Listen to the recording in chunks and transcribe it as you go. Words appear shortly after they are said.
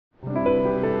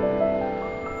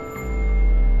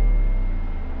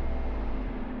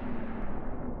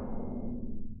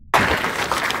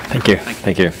Thank you.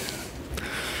 Thank you.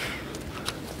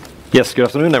 Yes, good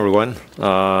afternoon, everyone,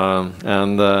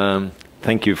 and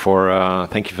thank you for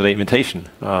the invitation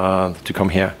to come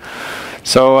here.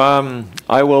 So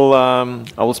I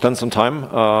will spend some time,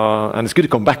 and it's good to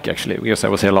come back actually, because I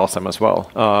was here last time as well.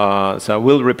 So I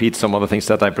will repeat some of the things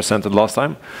that I presented last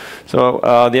time. So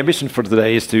the ambition for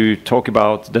today is to talk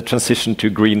about the transition to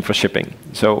green for shipping.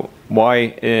 So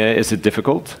why is it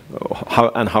difficult?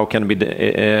 How can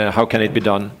it be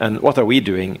done? And what are we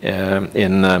doing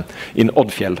in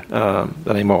Odfjell,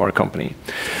 the name of our company?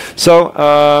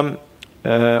 So.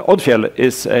 Odfjell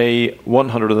is a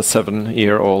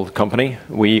 107-year-old company.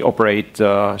 We operate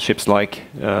ships like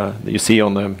you see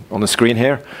on the screen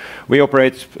here. We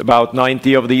operate about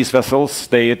 90 of these vessels.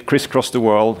 They crisscross the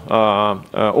world,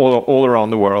 all around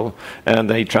the world, and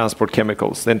they transport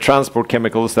chemicals. They transport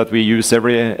chemicals that we use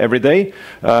every day.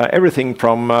 Everything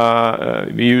from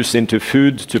we use into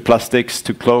food, to plastics,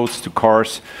 to clothes, to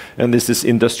cars, and this is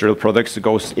industrial products that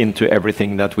goes into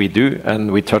everything that we do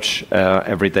and we touch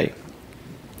every day.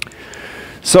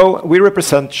 So we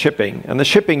represent shipping, and the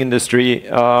shipping industry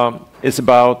is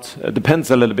about, depends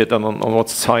a little bit on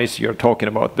what size you're talking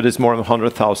about, but it's more than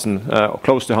 100,000,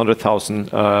 close to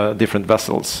 100,000 different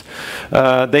vessels.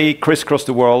 They crisscross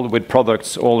the world with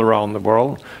products all around the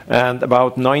world, and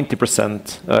about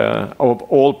 90% of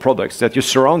all products that you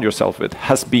surround yourself with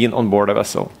has been on board a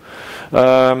vessel.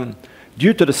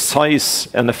 Due to the size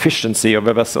and efficiency of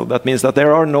a vessel, that means that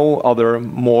there are no other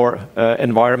more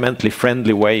environmentally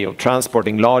friendly way of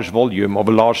transporting large volume over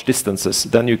large distances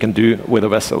than you can do with a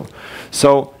vessel.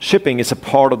 So shipping is a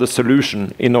part of the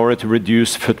solution in order to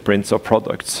reduce footprints of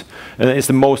products. And it's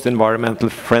the most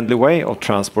environmentally friendly way of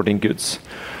transporting goods.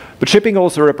 But shipping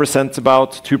also represents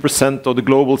about 2% of the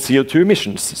global CO2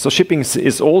 emissions. So shipping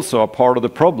is also a part of the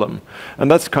problem. And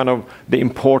that's kind of the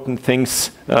important things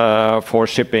for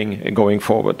shipping going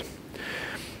forward.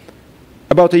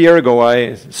 About a year ago,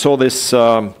 I saw this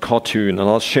cartoon, and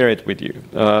I'll share it with you.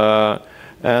 Where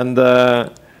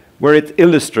it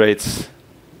illustrates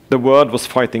the world was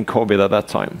fighting COVID at that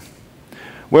time.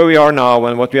 Where we are now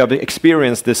and what we have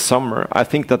experienced this summer, I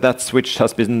think that switch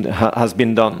has been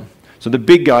done. So the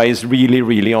big guy is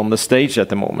really on the stage at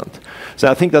the moment. So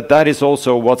I think that is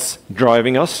also what's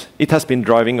driving us. It has been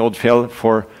driving Odfjell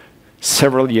for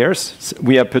several years.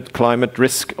 We have put climate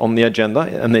risk on the agenda,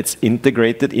 and it's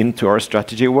integrated into our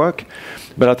strategy work.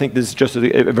 But I think this is just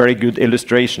a very good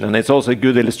illustration, and it's also a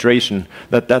good illustration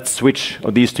that switch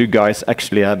of these two guys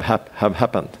actually have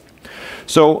happened.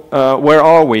 So where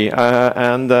are we?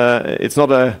 It's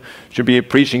not should be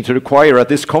preaching to the choir at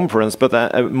this conference, but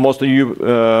most of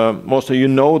you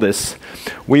know this.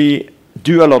 We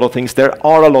do a lot of things. There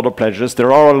are a lot of pledges.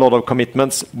 There are a lot of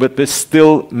commitments, but we're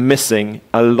still missing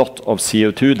a lot of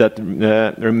CO2 that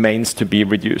remains to be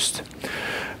reduced.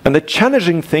 And the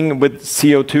challenging thing with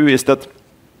CO2 is that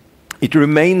it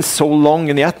remains so long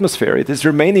in the atmosphere. It has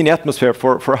remained in the atmosphere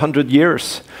for 100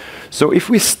 years. So if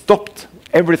we stopped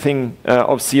everything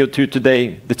of CO2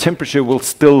 today, the temperature will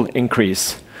still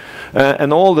increase.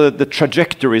 And all the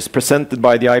trajectories presented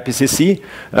by the IPCC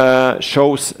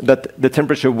shows that the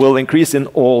temperature will increase in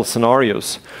all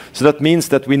scenarios. So that means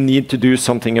that we need to do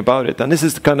something about it. And this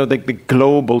is kind of the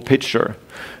global picture.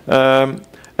 And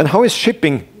how is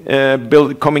shipping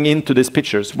coming into these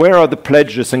pictures? Where are the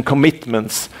pledges and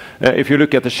commitments if you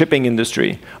look at the shipping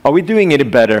industry? Are we doing any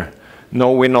better?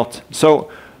 No, we're not. So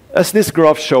as this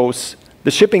graph shows,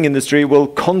 the shipping industry will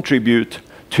contribute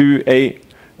to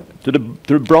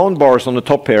the brown bars on the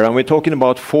top here, and we're talking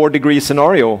about 4-degree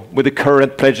scenario with the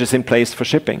current pledges in place for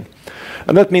shipping.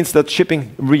 And that means that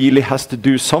shipping really has to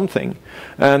do something.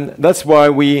 And that's why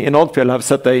we in Odfjell have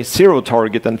set a 0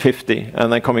 target and 50,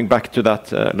 and I'm coming back to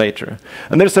that later.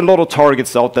 And there's a lot of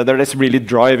targets out there that is really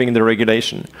driving the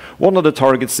regulation. One of the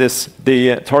targets is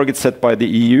the target set by the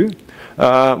EU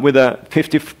with a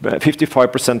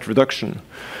 55% reduction.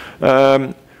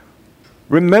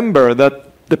 Remember that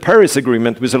the Paris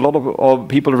Agreement, which a lot of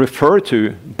people refer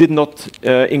to, did not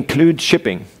include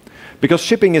shipping. Because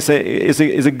shipping is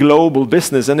a global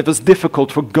business, and it was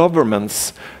difficult for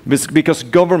governments, because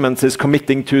governments is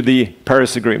committing to the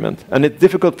Paris Agreement. And it's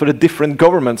difficult for the different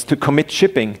governments to commit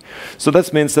shipping. So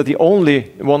that means that the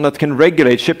only one that can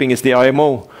regulate shipping is the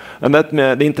IMO, and that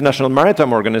the International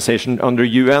Maritime Organization under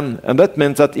UN. And that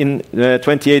meant that in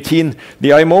 2018,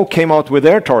 the IMO came out with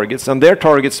their targets, and their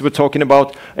targets were talking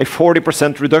about a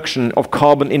 40% reduction of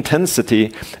carbon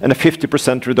intensity and a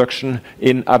 50% reduction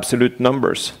in absolute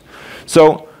numbers.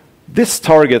 So this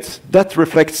target, that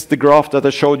reflects the graph that I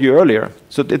showed you earlier.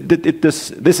 So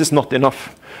this is not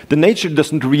enough. The nature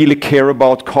doesn't really care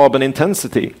about carbon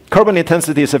intensity. Carbon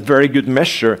intensity is a very good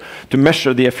measure to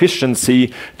measure the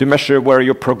efficiency, to measure where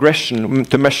your progression,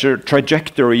 to measure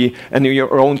trajectory and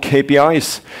your own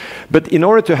KPIs. But in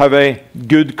order to have a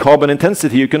good carbon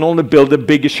intensity, you can only build a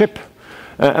bigger ship.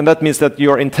 And that means that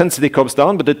your intensity comes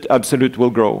down, but the absolute will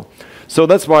grow. So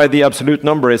that's why the absolute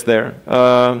number is there.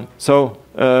 But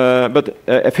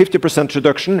a 50%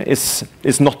 reduction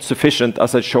is not sufficient,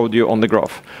 as I showed you on the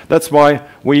graph. That's why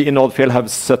we in Odfjell have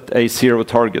set a zero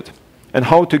target. And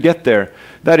how to get there?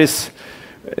 That is,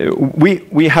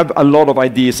 we have a lot of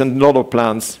ideas and a lot of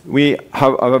plans. We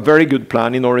have a very good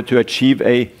plan in order to achieve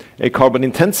a carbon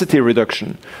intensity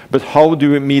reduction. But how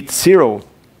do we meet zero?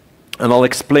 And I'll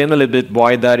explain a little bit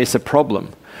why that is a problem.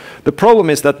 The problem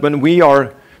is that when we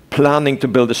are planning to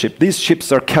build a ship, these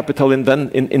ships are capital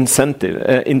intensive.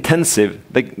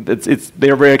 They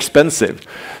are very expensive.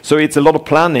 So it's a lot of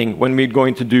planning when we're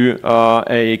going to do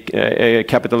a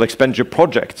capital expenditure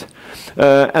project.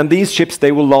 And these ships,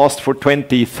 they will last for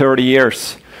 20, 30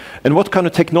 years. And what kind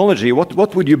of technology,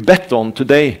 what would you bet on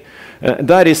today?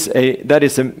 That is a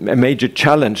major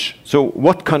challenge. So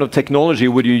what kind of technology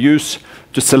would you use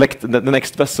to select the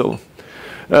next vessel?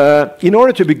 In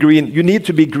order to be green, you need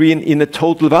to be green in a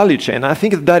total value chain. I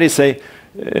think that is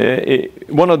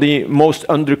one of the most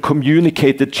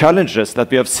under-communicated challenges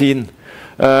that we have seen,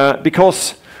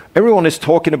 because everyone is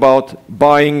talking about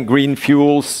buying green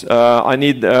fuels.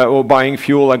 Or buying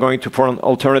fuel. I'm going for an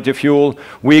alternative fuel.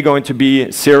 We're going to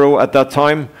be zero at that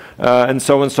time, and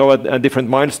so at a different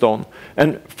milestone.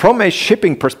 And from a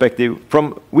shipping perspective,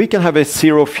 we can have a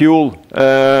zero fuel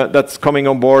that's coming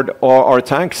on board our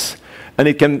tanks. And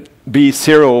it can be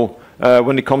zero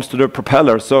when it comes to the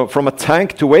propeller. So from a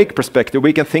tank to wake perspective,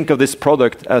 we can think of this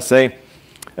product as a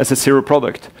zero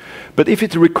product. But if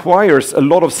it requires a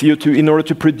lot of CO2 in order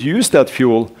to produce that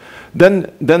fuel,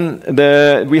 then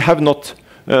we have not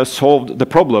solved the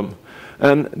problem.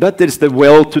 And that is the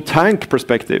well-to-tank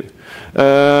perspective.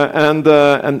 And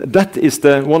that is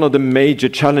one of the major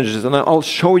challenges. And I'll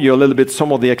show you a little bit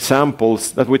some of the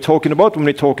examples that we're talking about when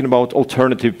we're talking about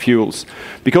alternative fuels.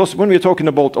 Because when we're talking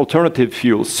about alternative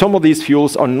fuels, some of these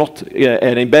fuels are not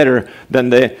any better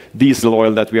than the diesel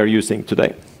oil that we are using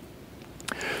today.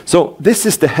 So this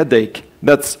is the headache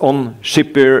that's on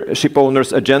ship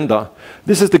owners' agenda.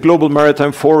 This is the Global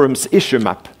Maritime Forum's issue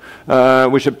map,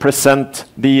 which present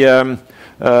the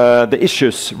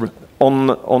issues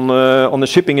on the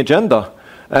shipping agenda.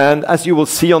 And as you will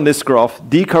see on this graph,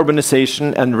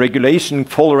 decarbonization and regulation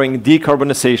following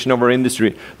decarbonization of our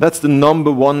industry, that's the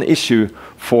 #1 issue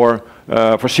for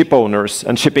ship owners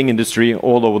and shipping industry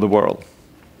all over the world.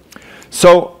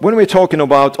 So when we're talking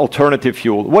about alternative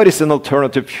fuel, what is an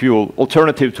alternative fuel?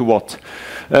 Alternative to what?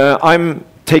 I'm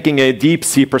taking a deep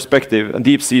sea perspective, and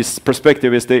deep sea's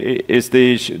perspective is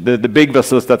the big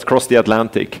vessels that cross the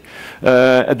Atlantic.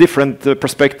 A different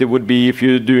perspective would be if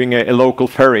you're doing a local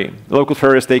ferry. Local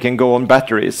ferries, they can go on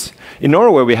batteries. In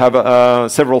Norway, we have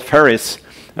several ferries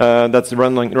that's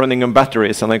running on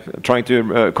batteries, and I'm trying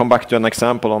to come back to an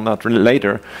example on that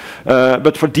later.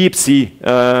 But for deep sea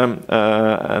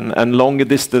and longer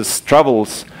distance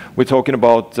travels, we're talking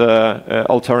about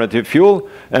alternative fuel,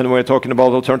 and we're talking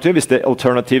about alternative is the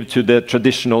alternative to the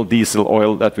traditional diesel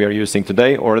oil that we are using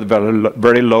today, or the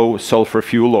very low sulfur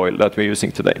fuel oil that we're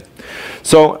using today.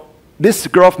 So this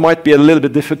graph might be a little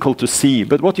bit difficult to see,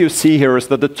 but what you see here is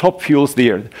that the top fuels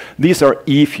there, these are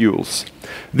e-fuels.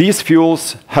 These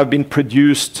fuels have been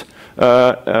produced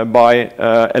by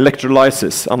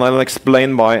electrolysis, and I'll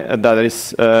explain why that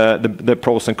is the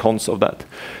pros and cons of that.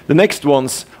 The next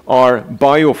ones are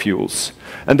biofuels,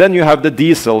 and then you have the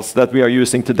diesels that we are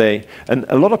using today. And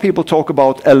a lot of people talk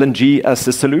about LNG as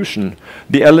a solution.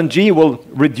 The LNG will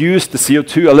reduce the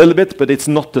CO2 a little bit, but it's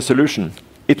not the solution.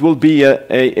 It will be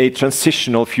a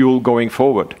transitional fuel going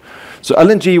forward. So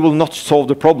LNG will not solve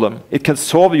the problem. It can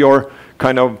solve your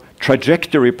kind of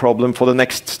trajectory problem for the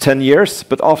next 10 years,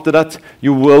 but after that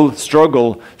you will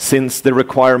struggle since the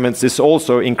requirements is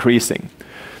also increasing.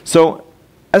 So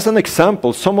as an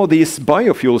example, some of these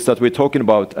biofuels that we're talking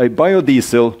about, a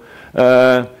biodiesel,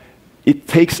 it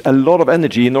takes a lot of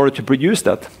energy in order to produce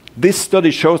that. This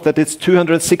study shows that it's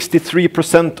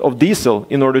 263% of diesel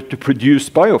in order to produce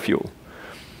biofuel.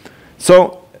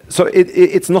 So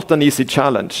it's not an easy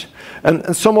challenge.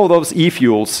 And some of those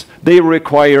e-fuels, they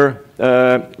require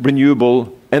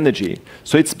renewable energy.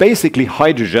 So it's basically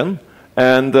hydrogen,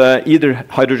 and either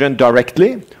hydrogen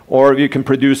directly, or you can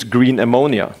produce green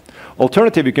ammonia.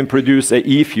 Alternative, you can produce a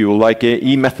e-fuel like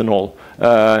e-methanol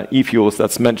e-fuels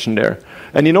that's mentioned there.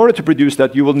 And in order to produce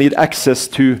that, you will need access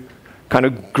to kind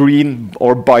of green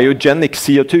or biogenic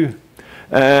CO2.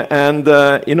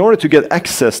 In order to get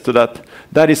access to that,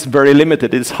 that is very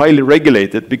limited. It's highly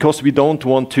regulated because we don't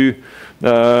want to,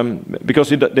 because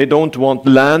they don't want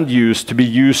land use to be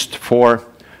used for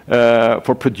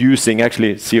producing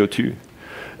actually CO2.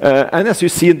 And as you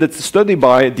see in the study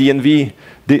by DNV,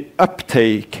 the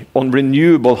uptake on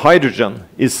renewable hydrogen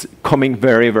is coming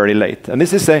very, very late. And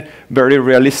this is a very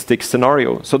realistic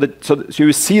scenario. So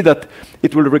you see that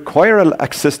it will require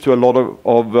access to a lot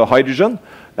of hydrogen,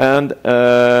 and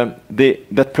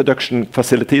that production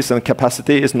facilities and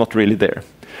capacity is not really there.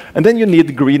 And then you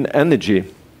need green energy.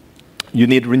 You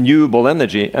need renewable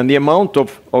energy, and the amount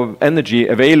of energy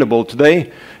available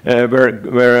today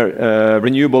where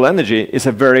renewable energy is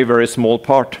a very, very small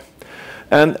part.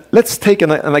 And let's take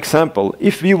an example.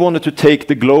 If we wanted to take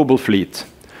the global fleet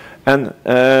and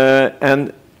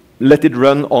let it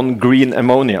run on green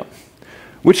ammonia,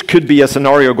 which could be a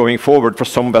scenario going forward for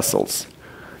some vessels,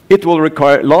 it will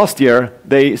require, last year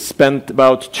they spent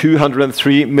about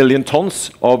 203 million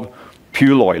tons of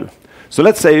fuel oil. So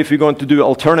let's say if you're going to do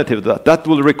alternative to that, that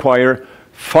will require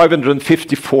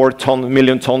 554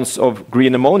 million tons of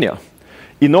green ammonia.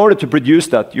 In order to produce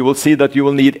that, you will see that you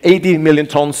will need 80 million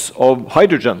tons of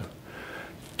hydrogen.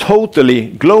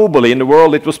 Totally, globally, in the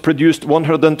world, it was produced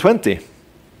 120.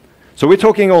 So we're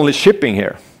talking only shipping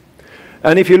here.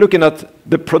 And if you're looking at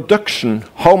the production,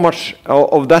 how much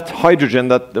of that hydrogen,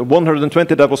 that the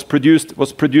 120 that was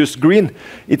produced green,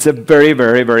 it's a very,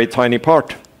 very, very tiny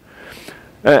part.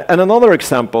 And another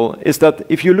example is that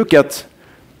if you look at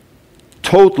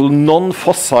total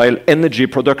non-fossil energy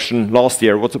production last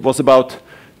year, was about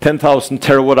 10,000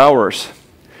 terawatt hours.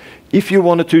 If you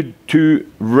wanted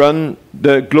to run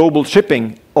the global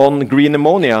shipping on green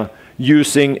ammonia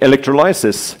using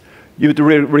electrolysis, you would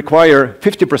require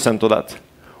 50% of that,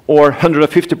 or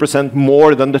 150%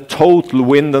 more than the total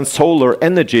wind and solar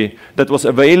energy that was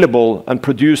available and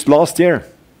produced last year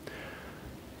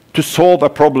to solve a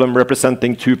problem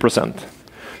representing 2%.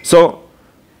 So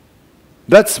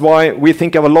that's why we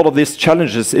think of a lot of these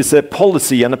challenges is a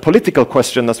policy and a political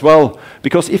question as well.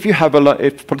 Because if you have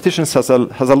if politicians has a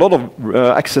lot of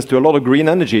access to a lot of green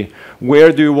energy,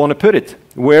 where do you want to put it?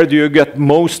 Where do you get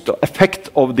most effect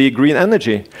of the green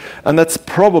energy? And that's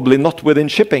probably not within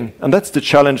shipping. And that's the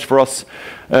challenge for us,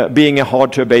 being a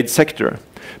hard-to-abate sector.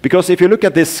 Because if you look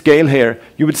at this scale here,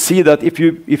 you would see that if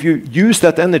you use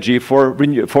that energy for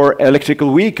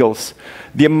electrical vehicles,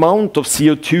 the amount of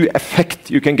CO2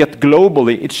 effect you can get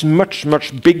globally, it's much,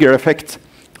 much bigger effect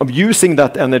of using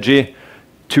that energy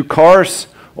to cars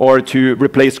or to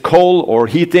replace coal or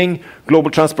heating, global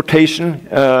transportation,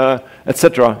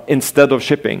 etc., instead of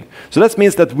shipping. So that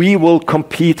means that we will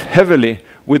compete heavily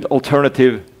with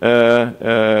alternative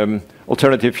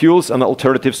fuels and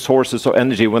alternative sources of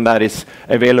energy when that is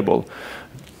available.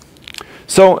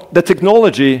 So the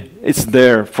technology is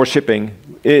there for shipping.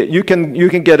 You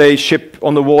can get a ship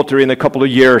on the water in a couple of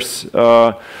years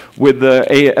with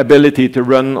the ability to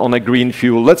run on a green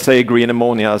fuel, let's say green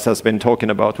ammonia, as has been talking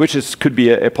about, which could be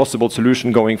a possible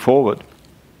solution going forward.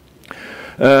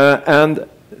 And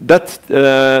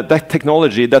that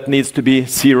technology that needs to be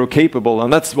zero capable,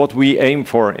 and that's what we aim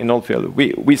for in Odfjell.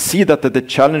 We see that the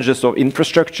challenges of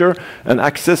infrastructure and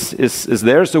access is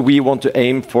there, so we want to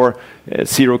aim for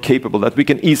zero capable, that we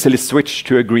can easily switch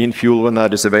to a green fuel when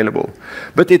that is available.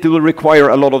 But it will require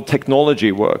a lot of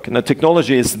technology work, and the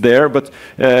technology is there, but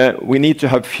we need to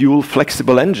have fuel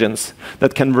flexible engines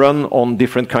that can run on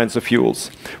different kinds of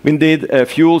fuels. We need a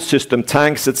fuel system,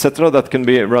 tanks, etc., that can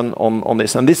be run on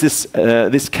this, and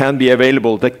this can be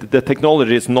available. The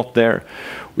technology is not there.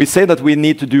 We say that we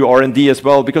need to do R&D as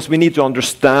well, because we need to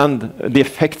understand the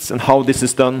effects and how this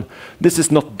is done. This is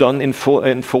not done in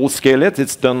full scale yet.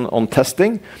 It's done on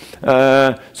testing.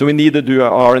 So we need to do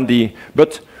R&D,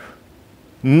 but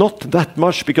not that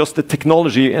much, because the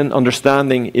technology and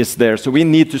understanding is there. So we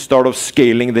need to start off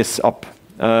scaling this up.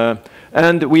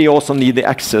 And we also need the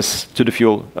access to the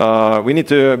fuel. We need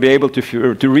to be able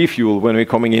to refuel when we're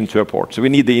coming into a port. So we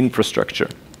need the infrastructure.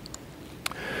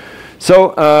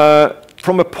 So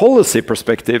from a policy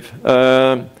perspective,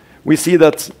 we see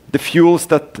that the fuels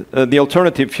that, the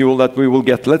alternative fuel that we will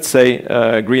get, let's say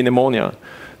green ammonia,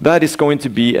 that is going to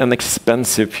be an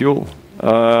expensive fuel.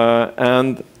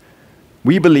 And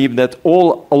we believe that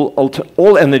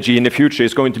all energy in the future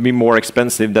is going to be more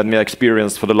expensive than we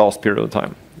experienced for the last period of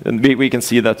time. And we can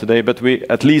see that today, but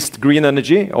at least green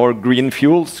energy or green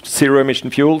fuels, zero emission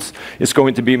fuels, is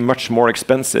going to be much more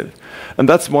expensive. And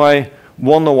that's why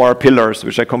one of our pillars,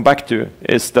 which I come back to,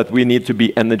 is that we need to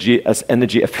be as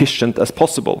energy efficient as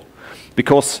possible,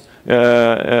 because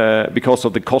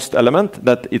of the cost element,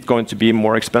 that it's going to be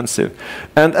more expensive.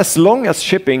 And as long as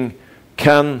shipping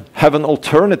can have an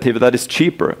alternative that is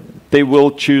cheaper, they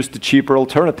will choose the cheaper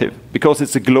alternative, because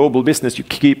it's a global business. You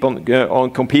keep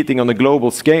on competing on a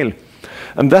global scale.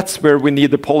 And that's where we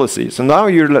need the policy. So now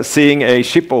you're seeing a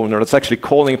ship owner that's actually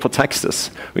calling for taxes.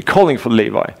 We're calling for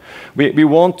levy. We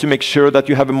want to make sure that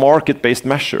you have a market-based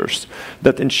measures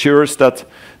that ensures that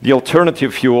the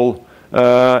alternative fuel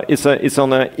is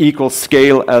on an equal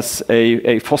scale as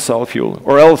a fossil fuel,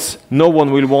 or else no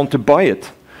one will want to buy it.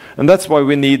 And that's why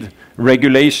we need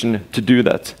regulation to do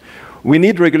that. We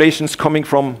need regulations coming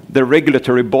from the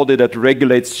regulatory body that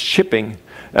regulates shipping,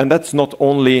 and that's not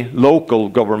only local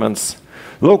governments.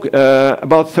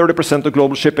 About 30% of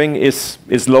global shipping is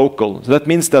local. So that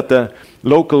means that the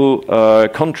local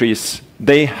countries,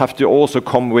 they have to also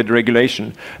come with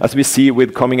regulation, as we see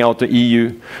with coming out the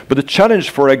EU. But the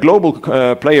challenge for a global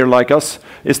player like us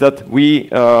is that we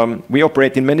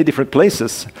operate in many different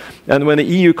places. And when the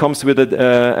EU comes with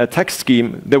a tax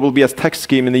scheme, there will be a tax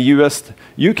scheme in the US.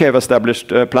 UK have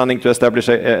established, planning to establish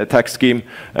a tax scheme,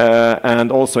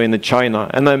 and also in China,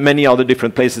 and many other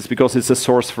different places, because it's a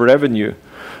source for revenue.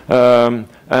 That's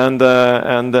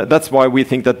why we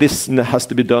think that this has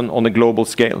to be done on a global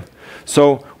scale.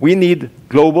 So we need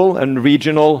global and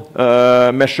regional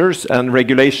measures and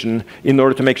regulation in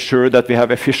order to make sure that we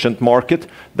have efficient market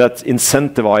that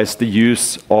incentivize the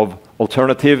use of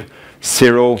alternative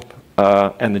zero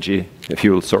energy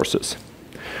fuel sources.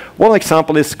 One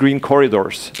example is green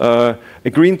corridors. A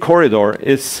green corridor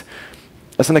is,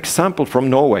 as an example from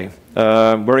Norway,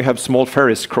 where you have small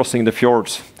ferries crossing the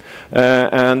fjords.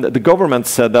 And the government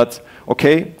said that,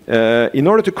 okay, in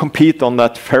order to compete on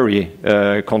that ferry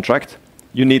contract,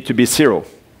 you need to be zero.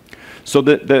 So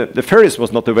the ferries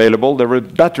was not available. There were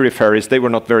battery ferries. They were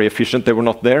not very efficient. They were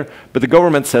not there. But the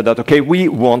government said that, okay, we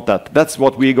want that. That's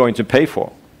what we're going to pay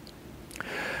for.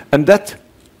 And that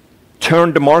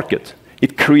turned the market.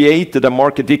 It created a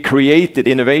market. It created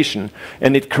innovation.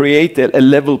 And it created a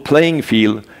level playing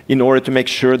field in order to make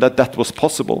sure that that was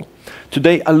possible.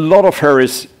 Today, a lot of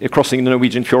ferries crossing the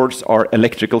Norwegian fjords are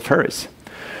electrical ferries.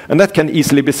 And that can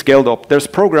easily be scaled up. There's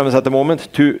programs at the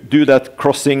moment to do that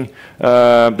crossing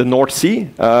the North Sea.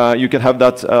 You can have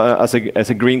that as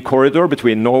a green corridor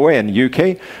between Norway and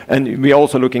UK. And we're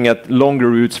also looking at longer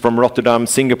routes from Rotterdam,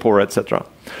 Singapore, etc.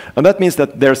 And that means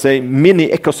that there's a mini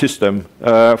ecosystem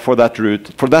for that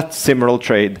route, for that similar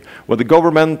trade, where the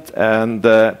government and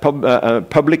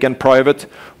public and private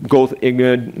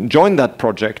join that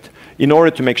project in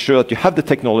order to make sure that you have the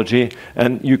technology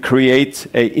and you create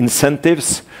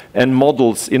incentives and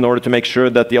models in order to make sure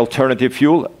that the alternative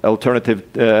fuel,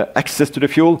 access to the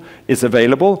fuel is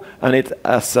available, and it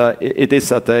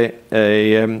is at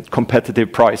a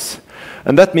competitive price.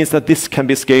 And that means that this can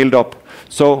be scaled up.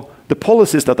 So the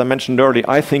policies that I mentioned earlier,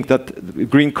 I think that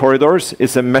green corridors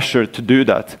is a measure to do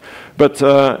that. But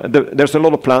there's a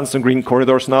lot of plans on green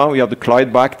corridors now. We have the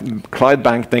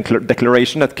Clydebank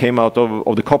Declaration that came out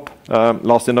of the COP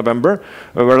last in November,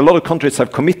 where a lot of countries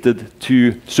have committed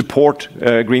to support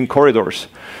green corridors.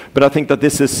 But I think that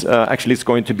this is actually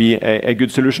going to be a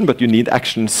good solution, but you need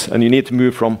actions, and you need to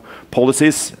move from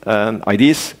policies and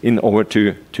ideas in over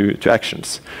to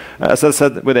actions. As I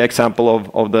said, with the example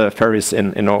of the ferries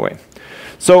in Norway.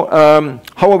 So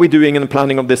how are we doing in the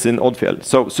planning of this in Odfjell?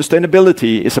 So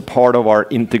sustainability is a part of our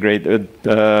integrated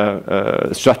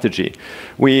strategy.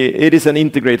 It is an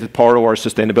integrated part of our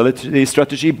sustainability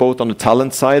strategy, both on the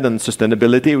talent side and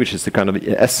sustainability, which is the kind of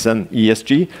S and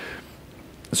ESG.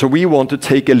 So we want to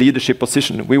take a leadership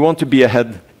position. We want to be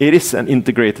ahead. It is an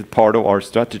integrated part of our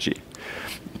strategy.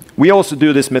 We also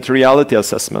do this materiality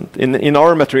assessment. In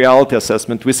our materiality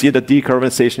assessment, we see that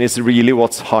decarbonization is really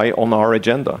what's high on our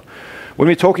agenda. When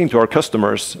we're talking to our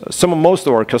customers, most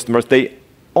of our customers, they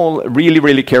all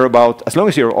really care about, as long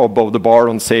as you're above the bar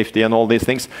on safety and all these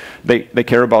things, they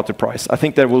care about the price. I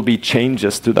think there will be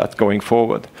changes to that going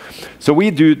forward. So we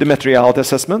do the materiality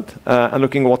assessment and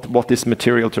looking at what is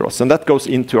material to us. And that goes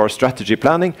into our strategy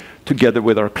planning together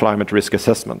with our climate risk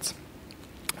assessments.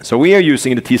 So we are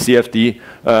using the TCFD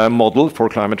model for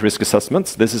climate risk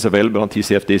assessments. This is available on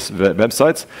TCFD's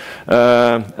websites.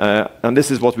 And this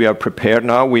is what we have prepared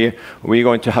now. We're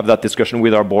going to have that discussion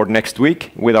with our board next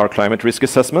week with our climate risk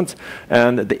assessment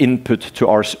and the input to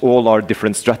all our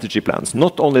different strategy plans.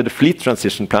 Not only the fleet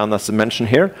transition plan, as I mentioned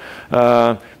here,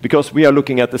 because we are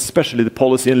looking at especially the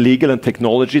policy and legal and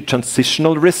technology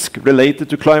transitional risk related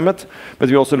to climate, but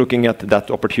we're also looking at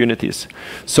that opportunities.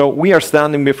 So we are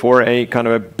standing before a kind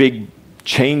of a big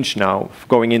change now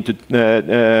going into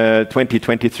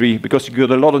 2023, because you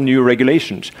got a lot of new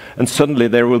regulations, and suddenly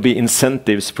there will be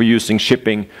incentives for using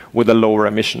shipping with a lower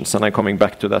emissions, and I'm coming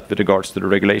back to that with regards to the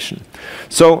regulation.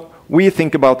 So we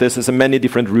think about this as many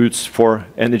different routes for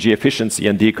energy efficiency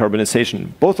and decarbonization,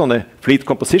 both on the fleet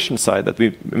composition side, that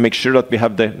we make sure that we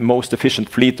have the most efficient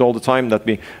fleet all the time, that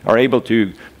we are able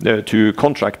to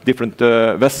contract different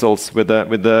vessels with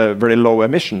very low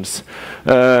emissions.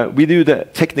 We do the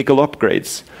technical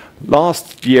upgrades.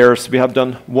 Last years we have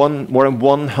done more than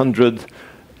 100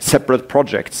 separate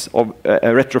projects of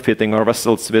retrofitting our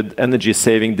vessels with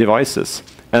energy-saving devices.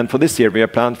 And for this year, we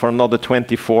have planned for another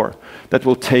 24 that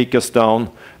will take us down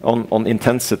on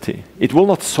intensity. It will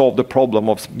not solve the problem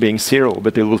of being zero,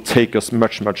 but it will take us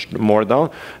much more down,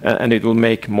 and it will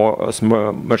make us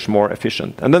much more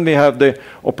efficient. And then we have the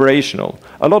operational.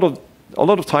 A lot of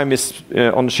time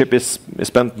on the ship is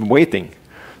spent waiting.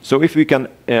 So if we can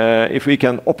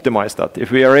optimize that,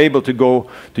 if we are able to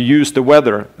use the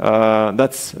weather,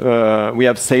 we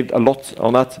have saved a lot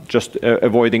on that, just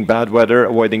avoiding bad weather,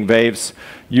 avoiding waves,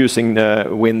 using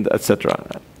wind,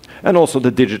 etc. And also the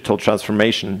digital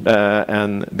transformation,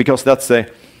 and because that's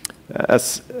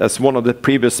as one of the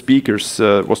previous speakers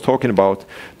was talking about,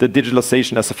 the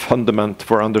digitalization as a fundament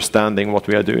for understanding what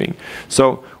we are doing.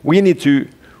 So we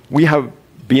have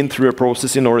been through a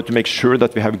process in order to make sure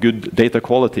that we have good data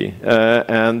quality,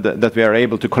 and that we are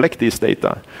able to collect these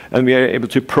data, and we are able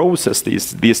to process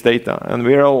these data. And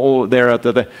we are all there at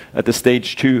the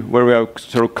stage 2, where we have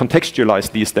sort of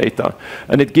contextualized these data,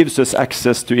 and it gives us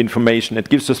access to information. It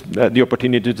gives us the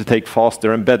opportunity to take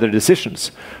faster and better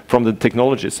decisions from the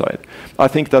technology side. I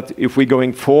think that if we're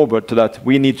going forward to that,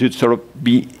 we need to sort of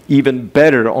be even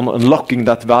better on unlocking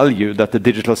that value that the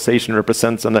digitalization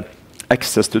represents, and that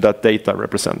access to that data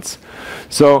represents.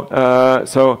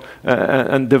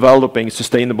 And developing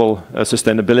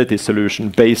sustainability solution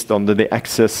based on the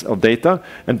access of data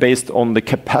and based on the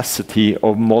capacity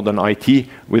of modern IT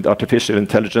with artificial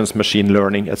intelligence, machine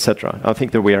learning, etc. I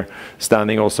think that we are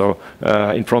standing also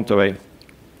in front of a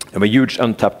huge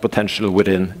untapped potential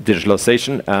within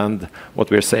digitalization, and what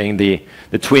we're saying, the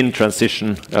twin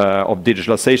transition of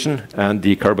digitalization and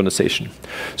decarbonization.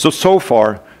 So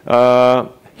far,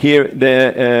 here,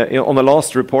 on the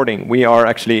last reporting, we are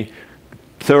actually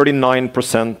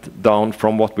 39% down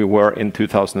from what we were in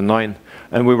 2009,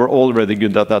 and we were already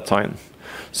good at that time.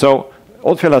 So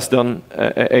Odfjell has done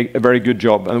a very good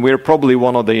job, and we're probably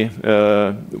one of the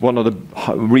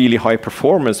really high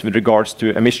performers with regards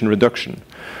to emission reduction.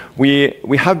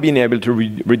 We have been able to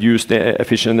reduce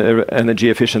the energy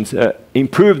efficiency,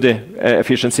 improve the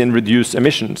efficiency and reduce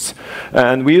emissions.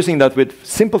 And we're using that with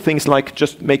simple things like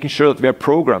just making sure that we have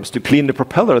programs to clean the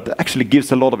propeller. That actually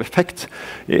gives a lot of effect.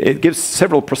 It gives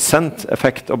several %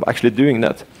 effect of actually doing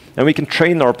that. And we can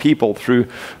train our people through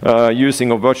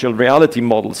using of virtual reality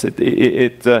models.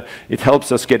 It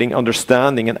helps us getting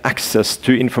understanding and access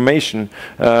to information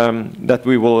that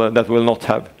we will not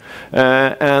have.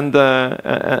 And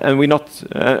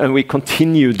we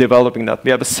continue developing that.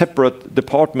 We have a separate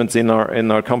departments in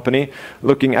our company,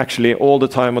 looking actually all the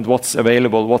time at what's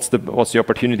available, what's the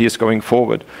opportunities going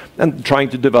forward, and trying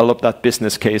to develop that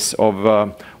business case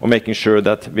of making sure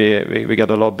that we get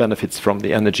a lot of benefits from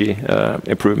the energy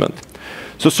improvement.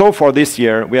 So far this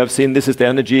year, we have seen this is the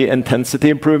energy intensity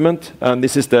improvement, and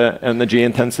this is the energy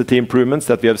intensity improvements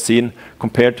that we have seen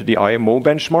compared to the IMO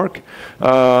benchmark,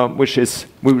 which is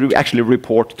we actually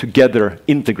report together,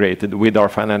 integrated with our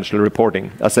financial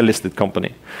reporting as a listed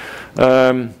company.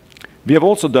 We have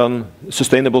also done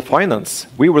sustainable finance.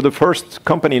 We were the first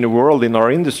company in the world in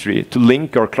our industry to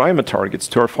link our climate targets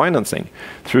to our financing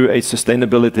through a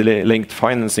sustainability-linked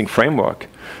financing framework.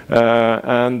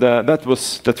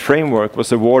 That framework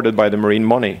was awarded by the Marine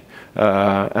Money,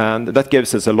 and that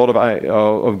gives us a lot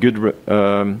of good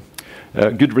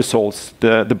results.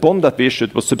 The bond that we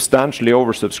issued was substantially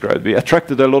oversubscribed. We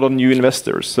attracted a lot of new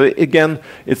investors. So again,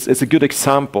 it's a good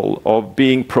example of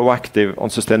being proactive on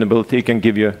sustainability. It can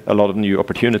give you a lot of new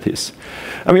opportunities.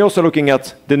 And we're also looking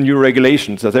at the new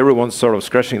regulations that everyone's sort of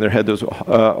scratching their head as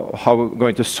how we're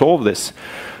going to solve this.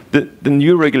 The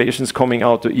new regulations coming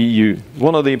out of EU,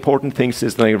 one of the important things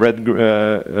is the red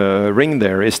ring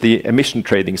there is the emission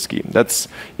trading scheme. That's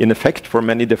in effect for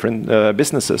many different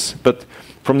businesses. But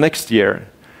from next year,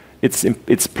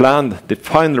 it's planned. The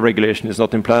final regulation is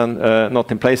not in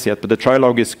place yet, but the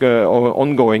trilogue is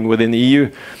ongoing within the EU.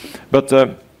 But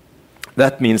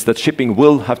that means that shipping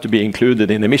will have to be included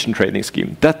in the emission trading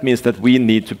scheme. That means that we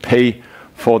need to pay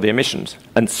for the emissions.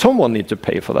 And someone needs to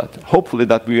pay for that. Hopefully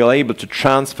that we are able to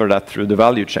transfer that through the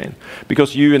value chain.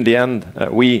 Because you in the end,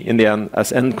 we in the end,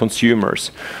 as end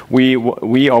consumers,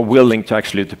 we are willing to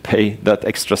actually to pay that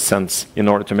extra cents in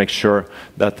order to make sure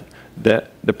that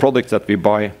the products that we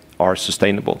buy are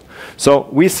sustainable. So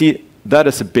we see that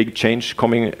as a big change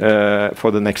coming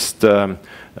for the next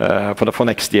for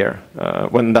next year,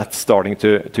 when that's starting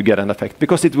to get an effect,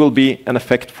 because it will be an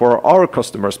effect for our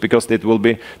customers, because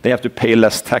they have to pay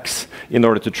less tax in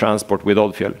order to transport with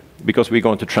Odfjell, because we're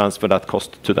going to transfer that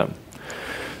cost to them.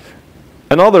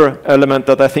 Another element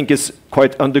that I think is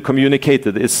quite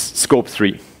under-communicated is Scope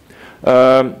 3.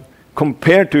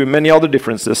 Compared to many other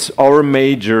differences, our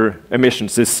major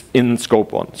emissions is in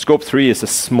Scope 1. Scope 3 is a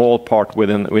small part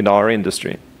within our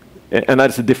industry. And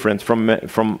that's different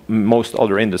from most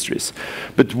other industries.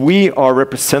 But we are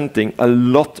representing a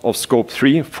lot of Scope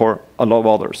 3 for a lot of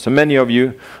others. So many of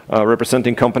you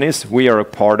representing companies, we are a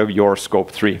part of your Scope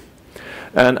 3.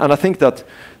 And I think that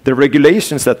the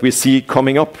regulations that we see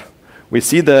coming up, we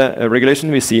see the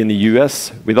regulation we see in the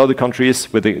US, with other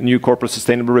countries, with the new corporate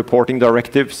sustainable reporting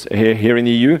directives here in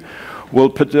the EU, will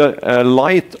put a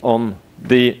light on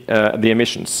the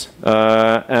emissions.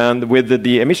 And with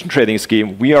the emission trading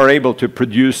scheme, we are able to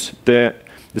produce the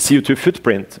CO2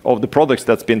 footprint of the products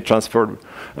that's been transferred.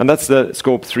 And that's the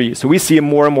Scope 3. So we see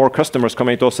more and more customers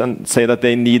coming to us and say that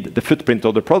they need the footprint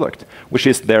of the product, which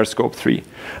is their Scope 3.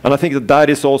 And I think that that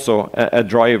is also a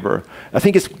driver. I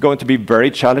think it's going to be very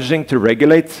challenging to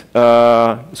regulate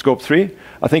Scope 3.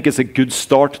 I think it's a good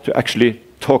start to actually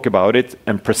talk about it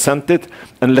and present it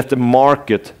and let the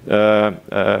market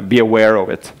be aware of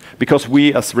it. Because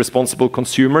we, as responsible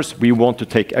consumers, we want to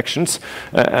take actions,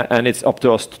 and it's up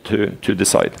to us to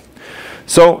decide.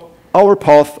 So our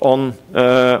path on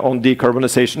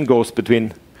decarbonization goes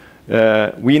between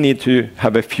we need to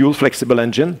have a fuel-flexible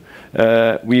engine.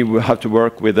 We will have to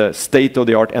work with a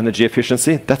state-of-the-art energy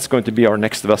efficiency. That's going to be our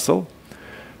next vessel.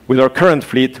 With our current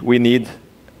fleet, we need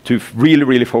to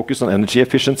really focus on energy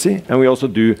efficiency, and we also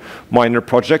do minor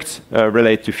projects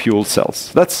related to fuel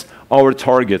cells. That's our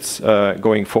targets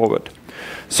going forward.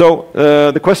 So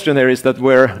the question here is that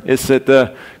where is it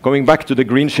going back to the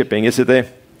green shipping? Is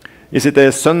it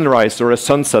a sunrise or a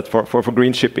sunset for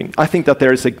green shipping? I think that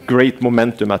there is a great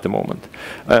momentum at the moment.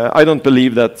 I don't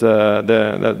believe that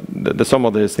some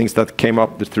of the things that came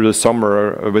up through the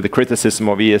summer with the criticism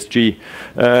of ESG,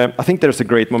 I think there's a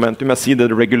great momentum. I see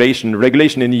the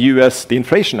regulation in the US, the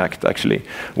Inflation Act actually,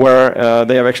 where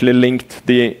they have actually linked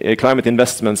the climate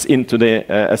investments into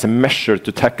as a measure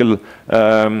to tackle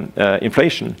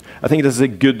inflation. I think this is a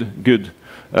good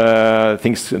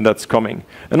things that's coming.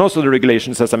 And also the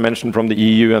regulations, as I mentioned, from the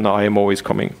EU and the IMO is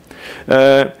coming.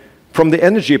 From the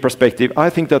energy perspective, I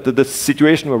think that the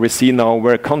situation where we see now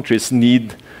where countries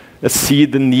see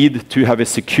the need to have a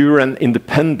secure and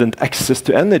independent access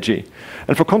to energy.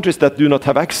 And for countries that do not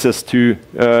have access to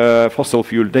fossil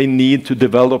fuel, they need to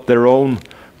develop their own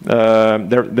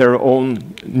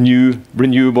new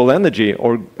renewable energy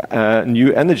or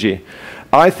new energy.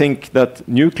 I think that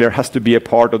nuclear has to be a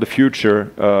part of the future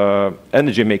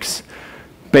energy mix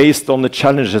based on the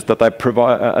challenges that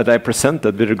I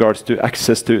presented with regards to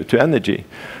access to energy.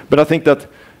 But I think that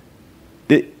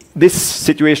this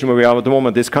situation where we are at the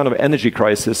moment, this kind of energy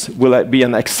crisis, will be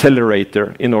an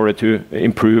accelerator in order to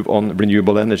improve on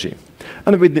renewable energy.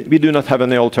 And we do not have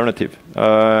any alternative.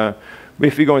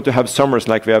 If we're going to have summers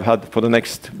like we have had for the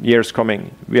next years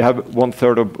coming, we have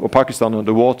 1/3 of Pakistan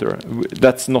underwater.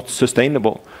 That's not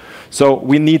sustainable. So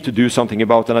we need to do something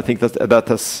about it, and I think that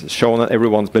has shown that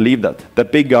everyone's believed that.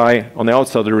 That big guy on the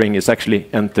outside of the ring is actually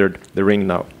entered the ring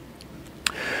now.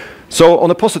 So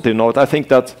on a positive note, I think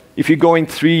that if you're going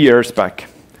 3 years back,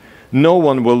 no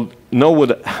one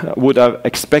would have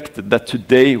expected that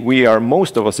today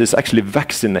most of us is actually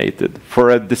vaccinated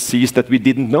for a disease that we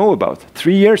didn't know about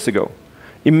 3 years ago.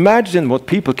 Imagine what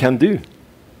people can do.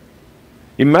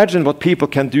 Imagine what people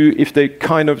can do if they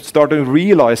kind of started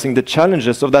realizing the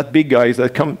challenges of that big guys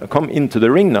that come into the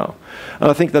ring now.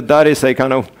 And I think that is a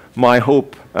kind of my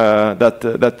hope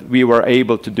that we were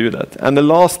able to do that. And the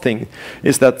last thing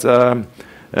is that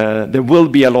there will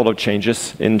be a lot of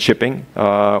changes in shipping.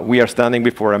 We are standing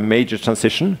before a major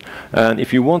transition. And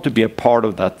if you want to be a part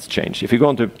of that change, if you're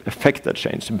going to affect that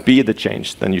change, be the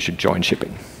change, then you should join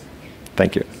shipping.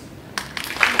 Thank you.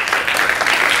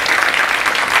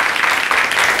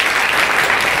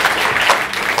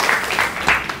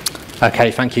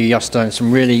 Okay, thank you, Øistein.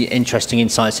 Some really interesting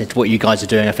insights into what you guys are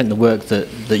doing. I think the work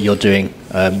that you're doing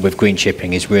with green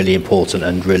shipping is really important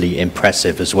and really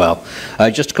impressive as well.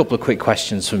 Just a couple of quick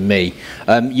questions from me.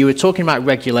 You were talking about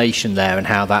regulation there and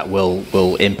how that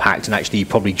will impact and actually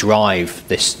probably drive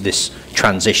this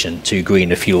transition to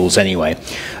greener fuels anyway.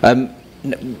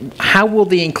 How will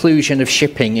the inclusion of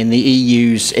shipping in the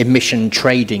EU's emission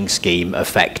trading scheme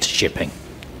affect shipping?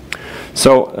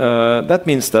 So that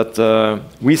means that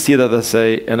we see that as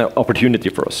an opportunity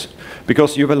for us,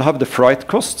 because you will have the freight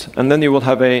cost and then you will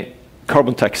have a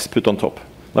carbon tax put on top.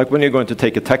 Like when you're going to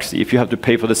take a taxi, if you have to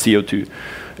pay for the CO2.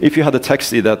 If you had a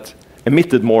taxi that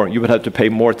emitted more, you would have to pay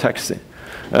more tax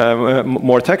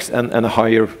and a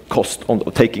higher cost on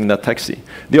taking that taxi.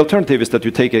 The alternative is that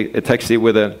you take a taxi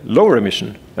with a lower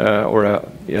emission or an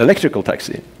electrical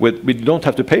taxi. We don't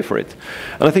have to pay for it.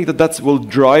 And I think that will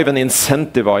drive and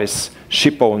incentivize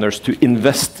ship owners to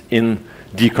invest in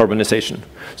decarbonization.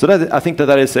 So I think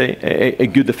that is a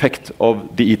good effect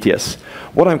of the ETS.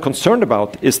 What I'm concerned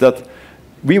about is that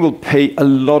we will pay a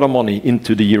lot of money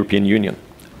into the European Union.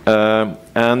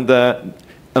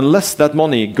 Unless that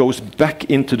money goes back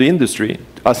into the industry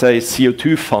as a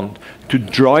CO2 fund to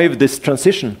drive this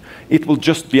transition, it will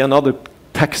just be another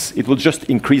tax. It will just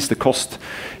increase the cost.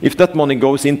 If that money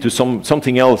goes into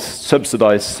something else,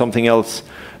 subsidize something else,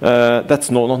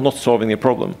 that's not solving the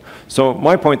problem. So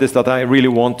my point is that I really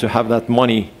want to have that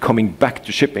money coming back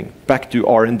to shipping, back to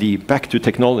R&D, back to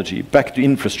technology, back to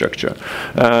infrastructure.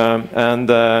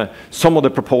 Some of the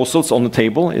proposals on the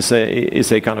table is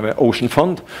a kind of an ocean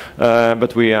fund,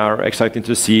 but we are excited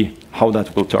to see how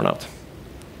that will turn out.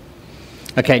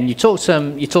 Okay, and you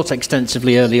talked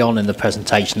extensively early on in the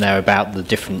presentation there about the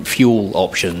different fuel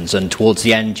options, and towards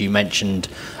the end you mentioned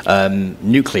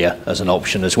nuclear as an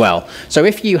option as well. So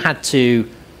if you had to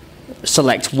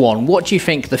select one, what do you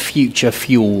think the future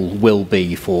fuel will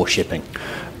be for shipping?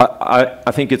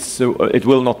 I think it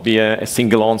will not be a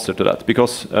single answer to that,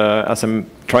 because as I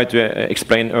tried to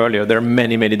explain earlier, there are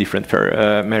many different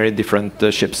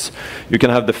ships. You can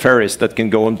have the ferries that can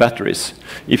go on batteries.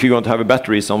 If you're going to have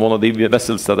batteries on one of the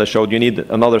vessels that I showed, you need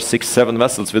another 6-7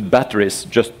 vessels with batteries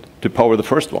just to power the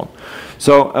first one.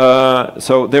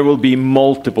 So there will be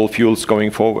multiple fuels going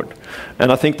forward.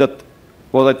 And I think that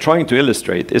what I'm trying to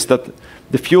illustrate is that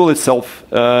the fuel itself,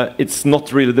 it's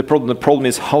not really the problem. The problem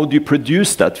is how do you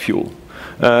produce that fuel?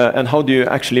 And how do you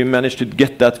actually manage to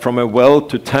get that from a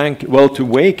well-to-tank,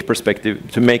 well-to-wake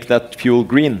perspective to make that fuel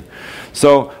green?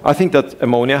 So I think that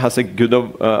ammonia has a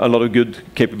lot of good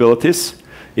capabilities.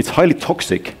 It's highly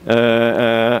toxic,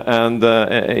 and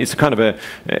it's kind of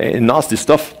a nasty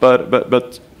stuff,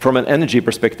 but from an energy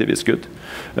perspective, it's good.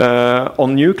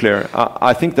 On nuclear,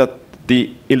 I think that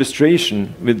the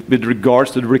illustration with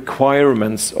regards to the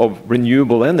requirements of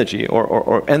renewable energy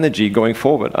or energy going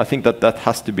forward, I think that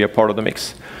has to be a part of the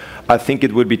mix. I think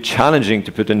it would be challenging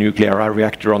to put a nuclear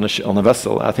reactor on a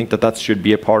vessel. I think that should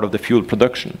be a part of the fuel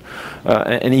production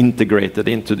and integrated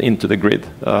into the grid.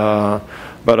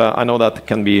 But I know that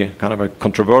can be kind of a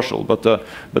controversial, but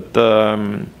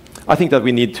I think that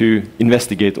we need to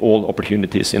investigate all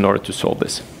opportunities in order to solve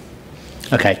this.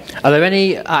 Okay. Are there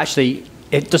any, actually,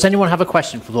 does anyone have a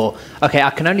question for the floor? Okay, I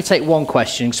can only take one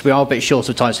question because we are a bit short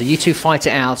of time, so you two fight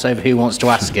it out over who wants to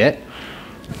ask it.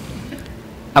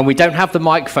 And we don't have the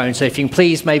microphone, so if you can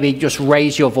please maybe just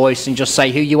raise your voice and just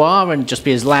say who you are and just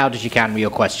be as loud as you can with your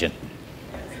question.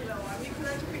 Hello, I'm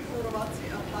Nicoletta Piccolovazzi,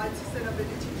 Applied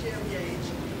Sustainability GmbH.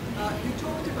 You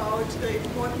talked about the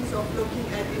importance of looking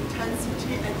at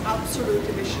intensity and absolute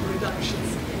emission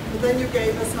reductions. But then you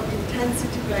gave us some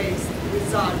intensity-based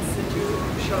results that you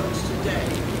showed today.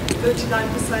 39%,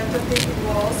 I think it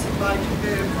was,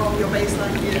 from your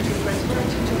baseline year to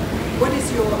 2022. What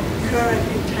is your current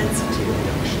intensity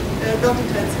reduction? Not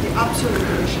intensity, absolute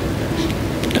emission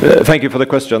reduction. Thank you for the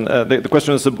question. The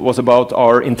question was about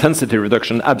our intensity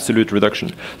reduction, absolute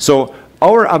reduction. So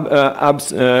our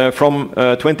from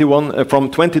 20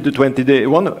 to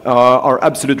 21, our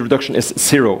absolute reduction is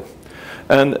 0.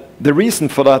 And the reason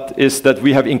for that is that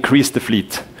we have increased the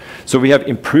fleet. So we have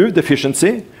improved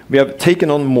efficiency, we have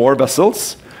taken on more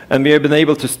vessels, and we have been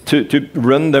able to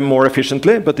run them more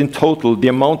efficiently, but in total, the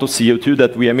amount of CO2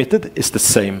 that we emitted is the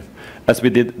same as we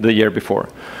did the year before.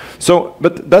 So,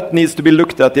 but that needs to be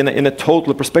looked at in a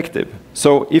total perspective.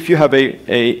 So if you have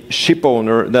a ship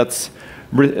owner that's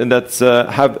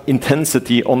have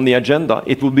intensity on the agenda,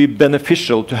 it will be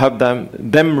beneficial to have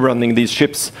them running these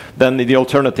ships than the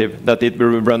alternative that it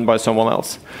will be run by someone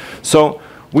else. So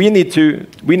we need to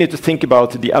think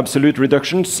about the absolute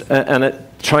reductions and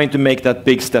trying to make that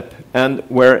big step, and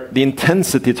where the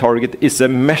intensity target is a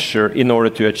measure in order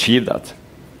to achieve that.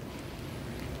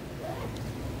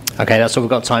 Okay, that's all we've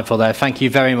got time for there. Thank you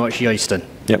very much, Øistein.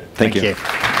 Yep, thank you.